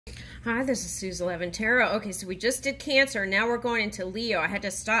Hi, this is Suze 11 Tarot. Okay, so we just did Cancer. Now we're going into Leo. I had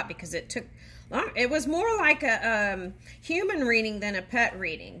to stop because it took long. It was more like a human reading than a pet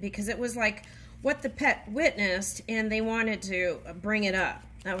reading because it was like what the pet witnessed and they wanted to bring it up.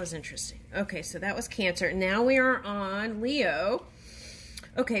 That was interesting. Okay, so that was Cancer. Now we are on Leo.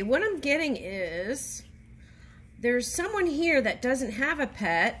 Okay, what I'm getting is there's someone here that doesn't have a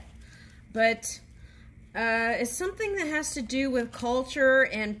pet, but it's something that has to do with culture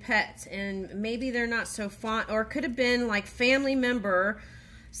and pets, and maybe they're not so fond, or it could have been like family member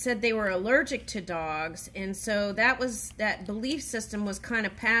said they were allergic to dogs, and so that belief system was kind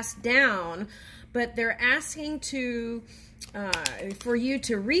of passed down, but they're asking to for you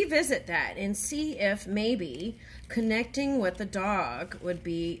to revisit that and see if maybe connecting with the dog would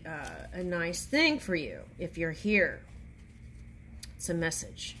be a nice thing for you if you're here. It's a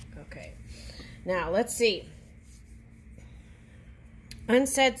message. Okay. Now, let's see.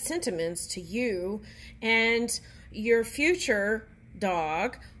 Unsaid sentiments to you and your future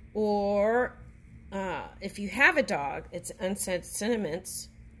dog, or if you have a dog, it's unsaid sentiments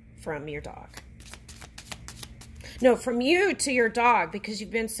from your dog. No, from you to your dog because you've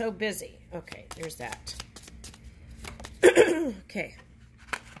been so busy. Okay, there's that. Okay.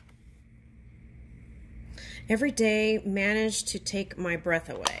 Every day managed to take my breath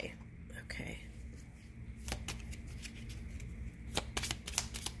away. Okay.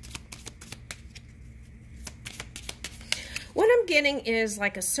 What I'm getting is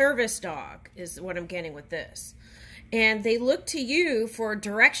like a service dog is what I'm getting with this. And they look to you for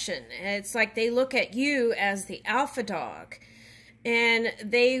direction. It's like they look at you as the alpha dog. And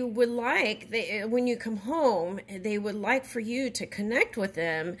they would like, when you come home, they would like for you to connect with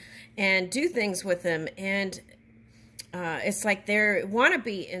them and do things with them. And it's like they want to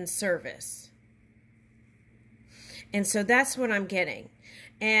be in service. And so that's what I'm getting.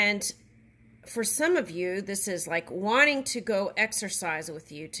 And for some of you, this is like wanting to go exercise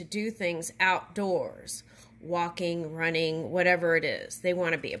with you, to do things outdoors, walking, running, whatever it is. They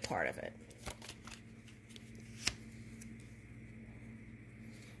want to be a part of it.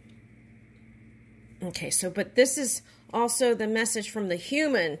 Okay, so, but this is also the message from the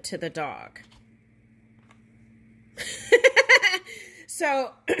human to the dog.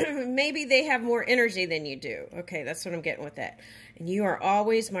 So maybe they have more energy than you do. Okay, that's what I'm getting with that. And you are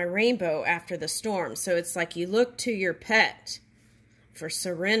always my rainbow after the storm. So it's like you look to your pet for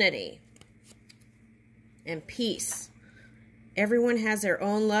serenity and peace. Everyone has their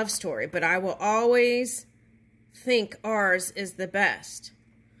own love story, but I will always think ours is the best.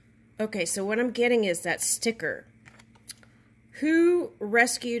 Okay, so what I'm getting is that sticker. Who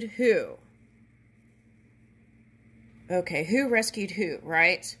rescued who? Okay, who rescued who,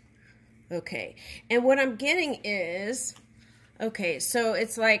 right? Okay, and what I'm getting is, okay, so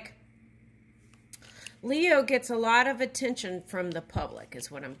it's like Leo gets a lot of attention from the public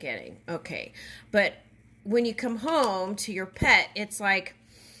is what I'm getting. Okay, but when you come home to your pet, it's like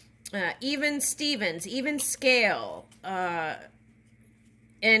even Stevens, even scale, and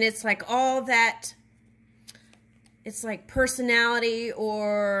it's like all that, it's like personality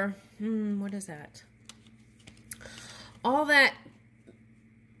or, what is that? All that,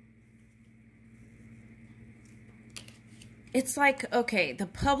 it's like, okay, the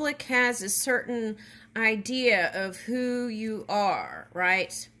public has a certain idea of who you are,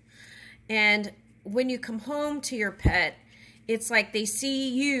 right? And when you come home to your pet, it's like they see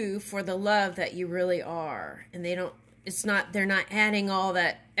you for the love that you really are. And they don't, it's not, they're not adding all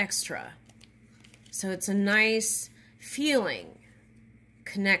that extra. So it's a nice feeling,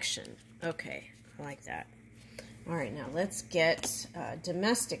 connection. Okay, I like that. All right, now let's get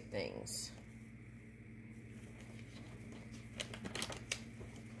domestic things.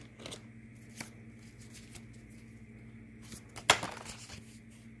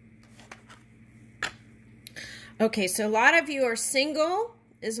 Okay, so a lot of you are single,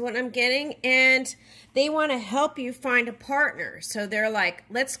 is what I'm getting, and they want to help you find a partner. So they're like,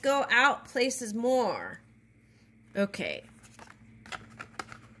 let's go out places more. Okay.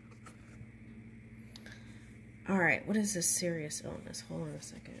 All right, what is this serious illness? Hold on a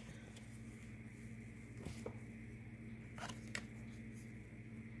second.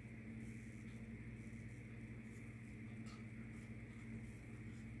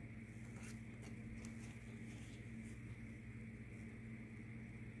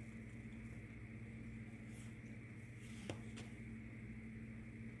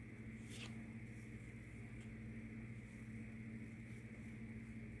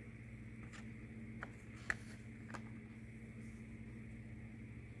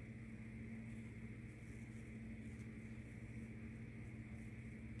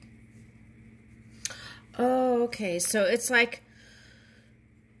 Okay, so it's like,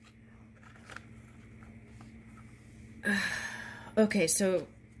 okay, so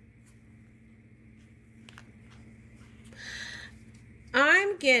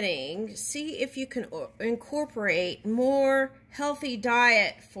I'm getting, see if you can incorporate more healthy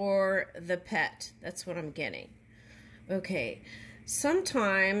diet for the pet. That's what I'm getting. Okay,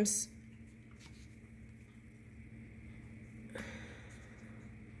 sometimes,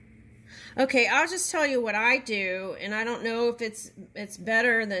 okay, I'll just tell you what I do, and I don't know if it's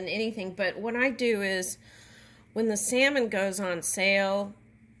better than anything, but what I do is when the salmon goes on sale,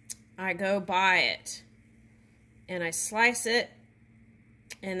 I go buy it, and I slice it,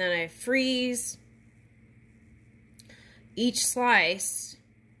 and then I freeze each slice.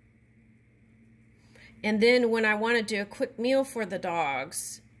 And then when I want to do a quick meal for the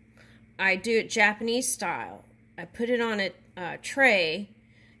dogs, I do it Japanese style. I put it on a tray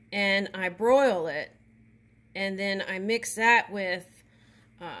and I broil it. And then I mix that with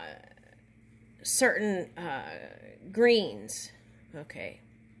certain greens. Okay.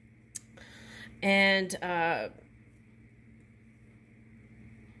 And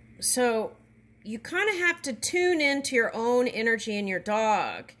so you kind of have to tune into your own energy and your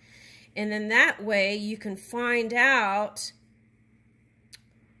dog. And then that way you can find out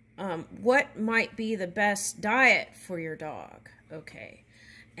what might be the best diet for your dog. Okay.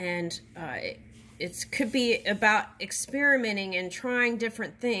 And it could be about experimenting and trying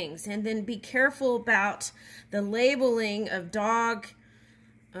different things. And then be careful about the labeling of dog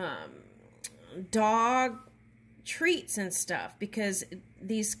treats and stuff, because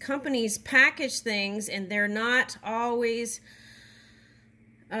these companies package things and they're not always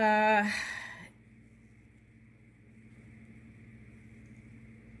I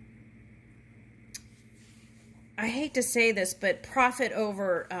hate to say this, but profit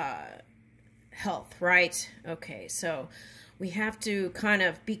over health, right? Okay, so we have to kind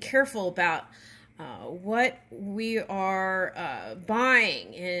of be careful about what we are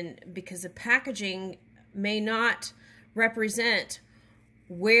buying, and because the packaging may not represent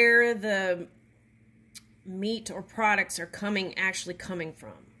where the meat or products are actually coming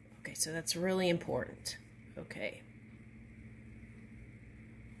from. Okay, so that's really important. Okay.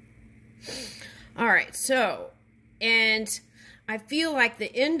 All right, so, and I feel like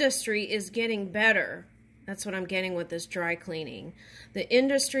the industry is getting better. That's what I'm getting with this dry cleaning. The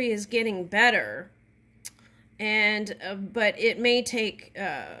industry is getting better, and but it may take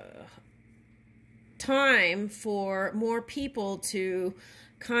time for more people to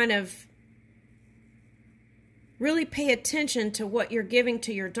kind of really pay attention to what you're giving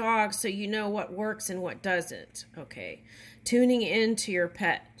to your dog, so you know what works and what doesn't. Okay. Tuning into your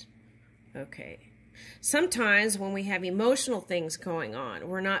pet. Okay. Sometimes when we have emotional things going on,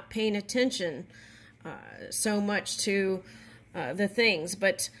 we're not paying attention so much to the things,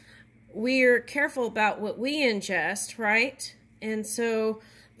 but we're careful about what we ingest, right? And so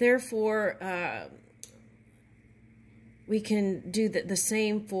therefore we can do the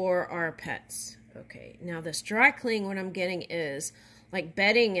same for our pets. Okay, now this dry cleaning, what I'm getting is like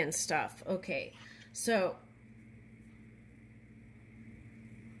bedding and stuff. Okay, so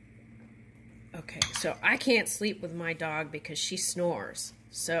I can't sleep with my dog because she snores.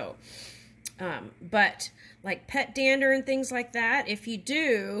 So, but like pet dander and things like that, if you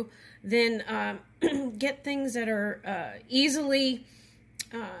do, then get things that are easily,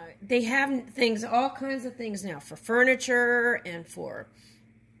 they have things, all kinds of things now for furniture and for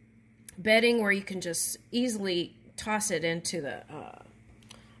bedding, where you can just easily toss it into the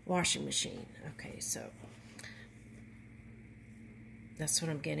washing machine. Okay, so that's what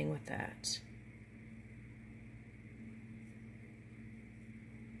I'm getting with that.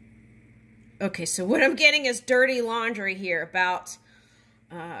 Okay, so what I'm getting is dirty laundry here about,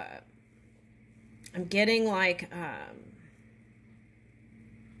 I'm getting like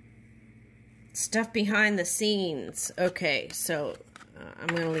stuff behind the scenes. Okay, so I'm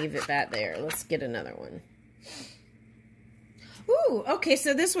going to leave that there. Let's get another one. Ooh, okay,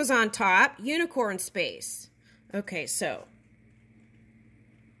 so this was on top. Unicorn space. Okay, so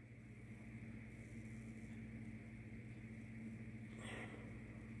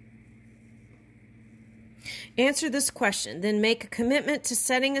answer this question, then make a commitment to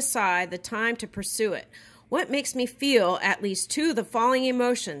setting aside the time to pursue it. What makes me feel at least two of the following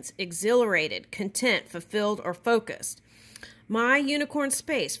emotions: exhilarated, content, fulfilled, or focused? My unicorn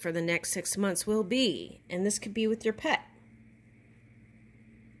space for the next 6 months will be, and this could be with your pet,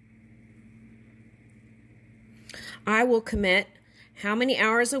 I will commit how many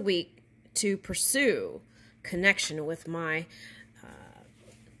hours a week to pursue connection with my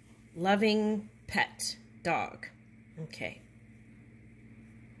loving pet. dog. Okay.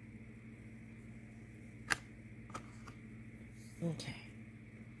 Okay.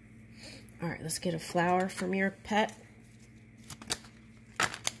 All right, let's get a flower from your pet.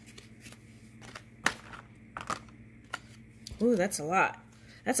 Ooh, that's a lot.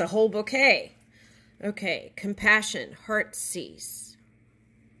 That's a whole bouquet. Okay, compassion, heart cease.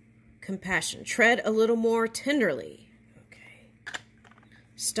 Compassion, tread a little more tenderly. Okay.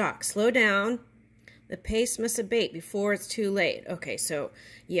 Stop, slow down. The pace must abate before it's too late. Okay, so,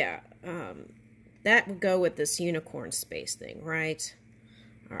 yeah, that would go with this unicorn space thing, right?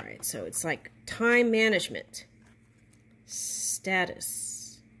 All right, so it's like time management,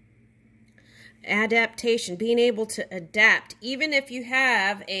 status, adaptation, being able to adapt, even if you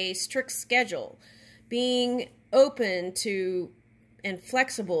have a strict schedule, being open to and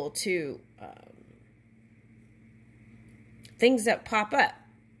flexible to things that pop up,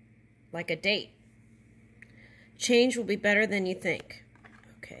 like a date. Change will be better than you think.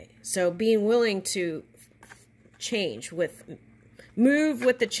 Okay, so being willing to move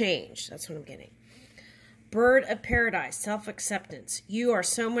with the change. That's what I'm getting. Bird of paradise, self-acceptance. You are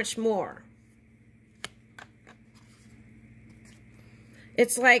so much more.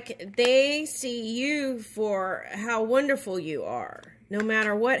 It's like they see you for how wonderful you are, no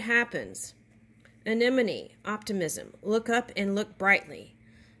matter what happens. Anemone, optimism. Look up and look brightly.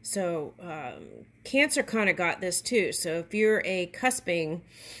 So, Cancer kind of got this too. So, if you're a cusping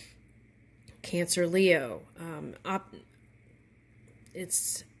Cancer, Leo,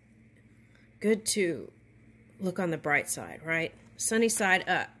 it's good to look on the bright side, right? Sunny side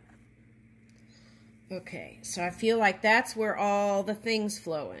up. Okay, so I feel like that's where all the things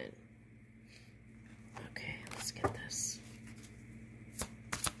flow in. Okay, let's get this.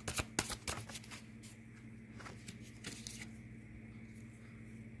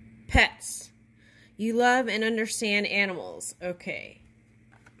 Pets. You love and understand animals. Okay.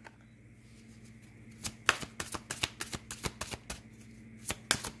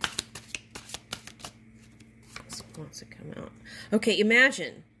 This wants to come out. Okay,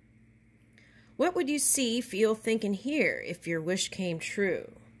 imagine. What would you see, feel, think, and hear if your wish came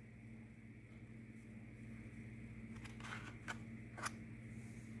true?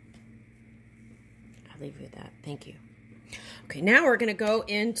 I'll leave you with that. Thank you. Okay, now we're going to go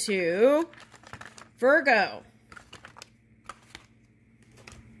into Virgo.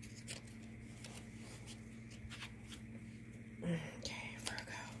 Okay,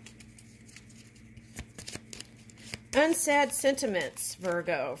 Virgo. Unsaid sentiments,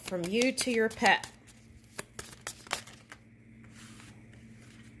 Virgo, from you to your pet.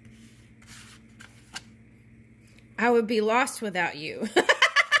 I would be lost without you.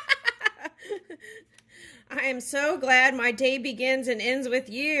 I am so glad my day begins and ends with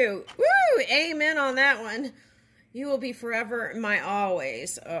you. Woo! Amen on that one. You will be forever my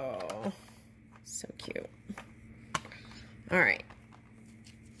always. Oh, so cute. All right.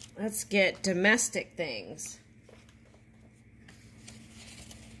 Let's get domestic things.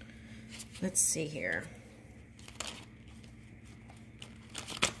 Let's see here.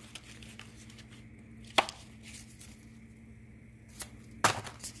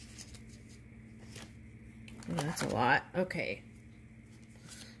 Oh, that's a lot. Okay.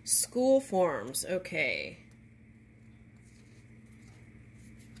 School forms. Okay.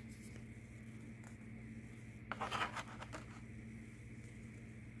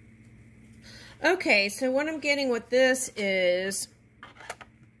 Okay, so what I'm getting with this is...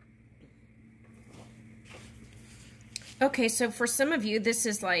 Okay, so for some of you, this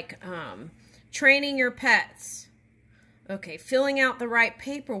is like training your pets. Okay, filling out the right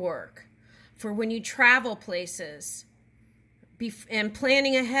paperwork for when you travel places and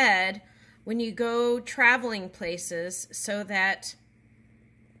planning ahead when you go traveling places so that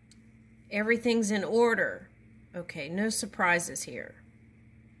everything's in order. Okay, no surprises here.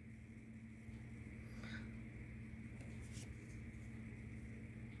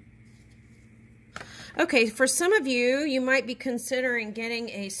 Okay, for some of you, you might be considering getting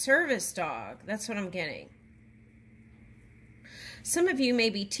a service dog. That's what I'm getting. Some of you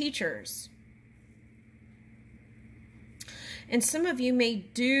may be teachers. And some of you may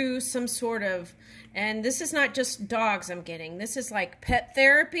do some sort of, and this is not just dogs I'm getting. This is like pet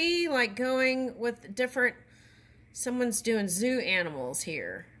therapy, like going with different, someone's doing zoo animals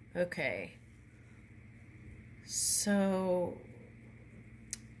here. Okay. So...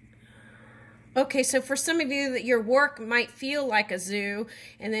 Okay, so for some of you, that your work might feel like a zoo,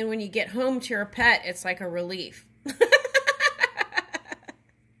 and then when you get home to your pet, it's like a relief.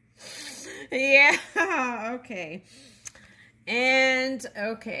 Yeah, okay. And,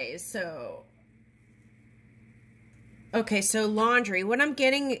 okay, so Okay, so laundry. What I'm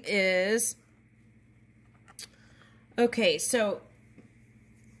getting is, okay, so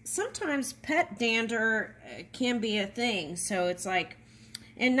sometimes pet dander can be a thing. So it's like,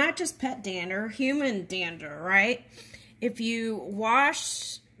 and not just pet dander, human dander, right? If you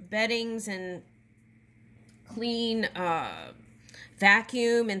wash beddings and clean,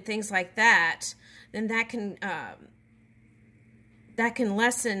 vacuum and things like that, then that can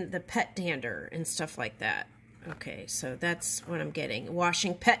lessen the pet dander and stuff like that. Okay, so that's what I'm getting.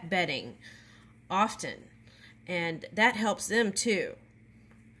 Washing pet bedding often, and that helps them too.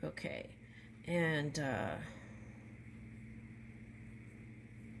 Okay, and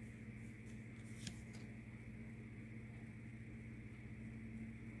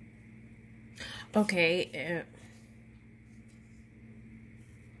okay.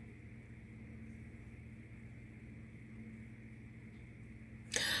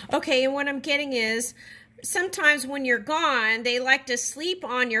 Okay, and what I'm getting is sometimes when you're gone, they like to sleep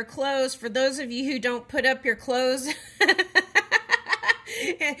on your clothes. For those of you who don't put up your clothes,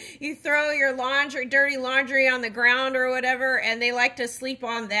 you throw your dirty laundry on the ground or whatever, and they like to sleep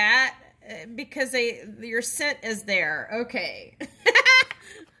on that because your scent is there. Okay.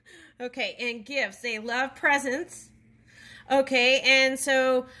 Okay, and gifts. They love presents. Okay, and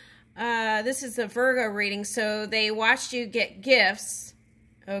so this is a Virgo reading, so they watched you get gifts.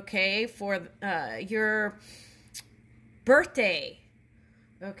 Okay, for your birthday.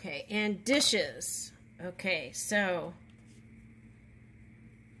 Okay, and dishes. Okay, so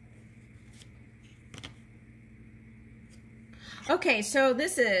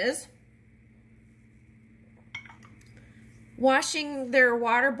this is washing their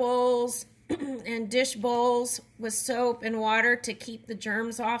water bowls and dish bowls with soap and water to keep the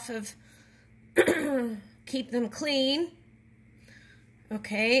germs off of, keep them clean.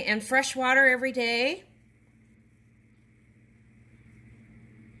 Okay, and fresh water every day.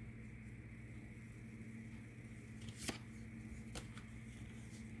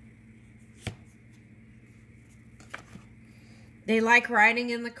 They like riding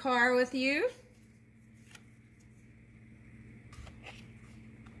in the car with you.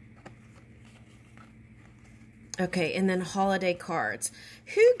 Okay, and then holiday cards.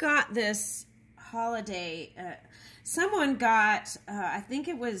 Who got this holiday? Someone got, I think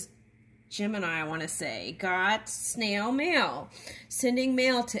it was Gemini, I want to say, got snail mail, sending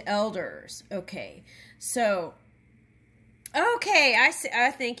mail to elders. Okay, so, okay,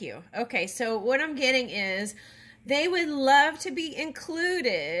 I thank you. Okay, so what I'm getting is they would love to be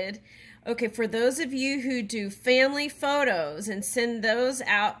included. Okay, for those of you who do family photos and send those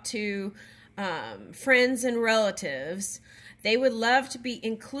out to friends and relatives, they would love to be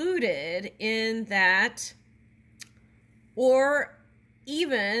included in that, or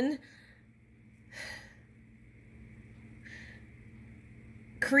even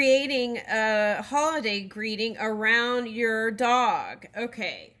creating a holiday greeting around your dog.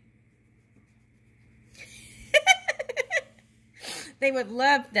 Okay. They would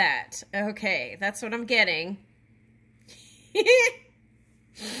love that. Okay, that's what I'm getting.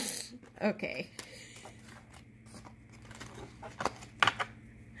 Okay.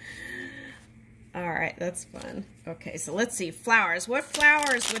 All right, that's fun. Okay, so let's see. Flowers. What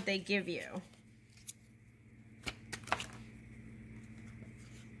flowers would they give you?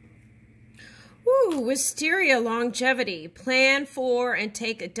 Ooh, wisteria, longevity. Plan for and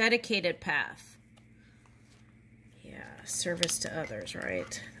take a dedicated path. Yeah, service to others,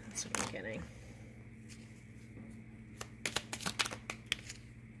 right? That's what I'm getting.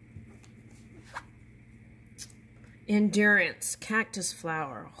 Endurance, cactus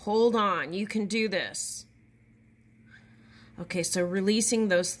flower. Hold on, you can do this. Okay, so releasing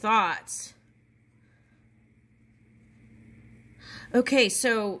those thoughts. Okay,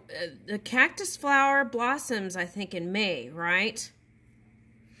 so the cactus flower blossoms, I think, in May, right?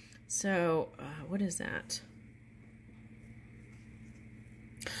 So, what is that?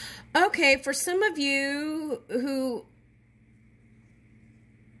 Okay, for some of you who...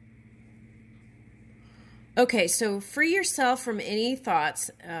 Okay, so free yourself from any thoughts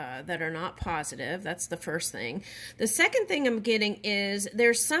that are not positive. That's the first thing. The second thing I'm getting is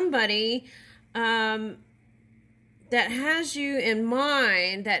there's somebody that has you in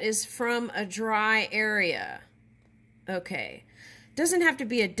mind that is from a dry area. Okay. Doesn't have to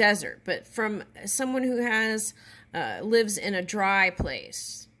be a desert, but from someone who has lives in a dry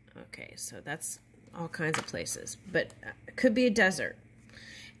place. Okay, so that's all kinds of places, but it could be a desert.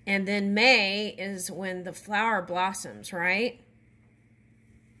 And then May is when the flower blossoms, right?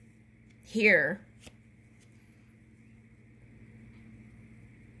 Here.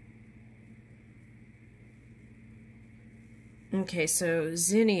 Okay, so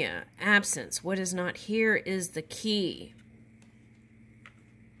Zinnia, absence. What is not here is the key.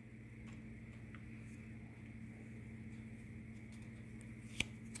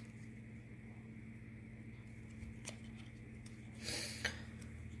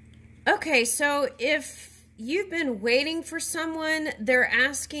 Okay, so if you've been waiting for someone, they're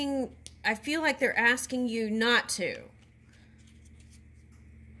asking, I feel like they're asking you not to.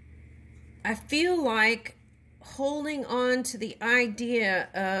 I feel like holding on to the idea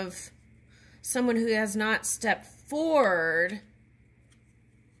of someone who has not stepped forward,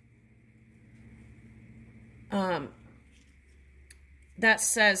 that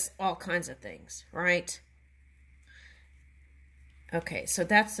says all kinds of things, right? Okay, so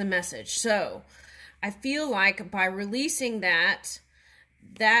that's the message. So I feel like by releasing that,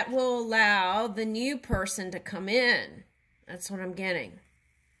 that will allow the new person to come in. That's what I'm getting.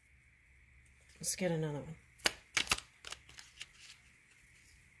 Let's get another one.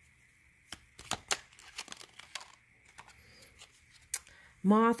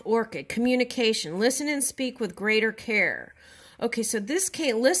 Moth Orchid, communication. Listen and speak with greater care. Okay, so this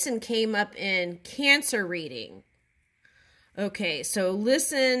listen came up in Cancer reading. Okay, so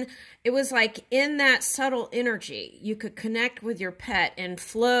listen, it was like in that subtle energy, you could connect with your pet and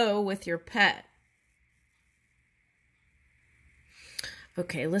flow with your pet.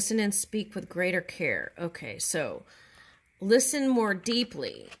 Okay, listen and speak with greater care. Okay, so listen more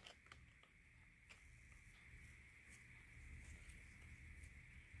deeply.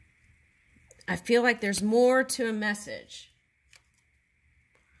 I feel like there's more to a message.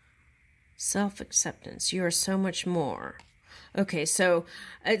 Self-acceptance. You are so much more. Okay, so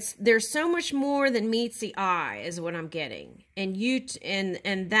there's so much more than meets the eye is what I'm getting. And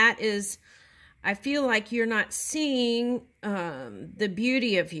and that is, I feel like you're not seeing the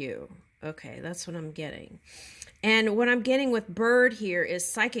beauty of you. Okay, that's what I'm getting. And what I'm getting with bird here is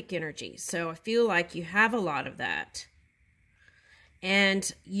psychic energy. So I feel like you have a lot of that. And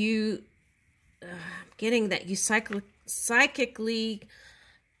you, getting that you psychically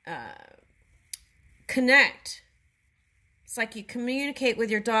connect. It's like you communicate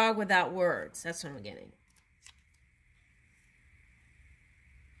with your dog without words. That's what I'm getting.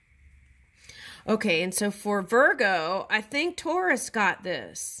 Okay, and so for Virgo, I think Taurus got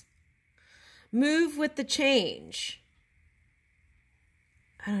this. Move with the change.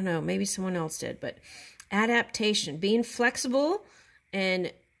 I don't know, maybe someone else did, but adaptation, being flexible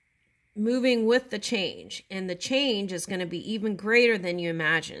and moving with the change. And the change is going to be even greater than you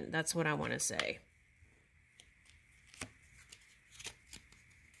imagine. That's what I want to say.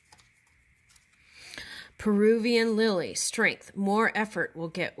 Peruvian lily, strength. More effort will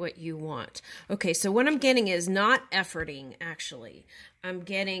get what you want. Okay, so what I'm getting is not efforting, actually. I'm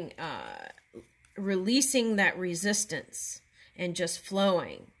getting releasing that resistance and just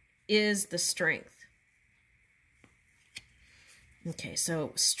flowing is the strength. Okay,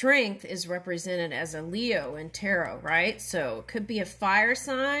 so strength is represented as a Leo in tarot, right? So it could be a fire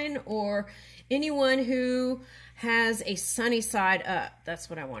sign or anyone who has a sunny side up. That's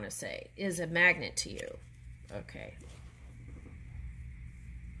what I want to say, is a magnet to you. Okay.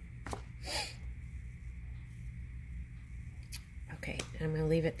 Okay, and I'm going to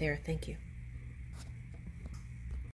leave it there. Thank you.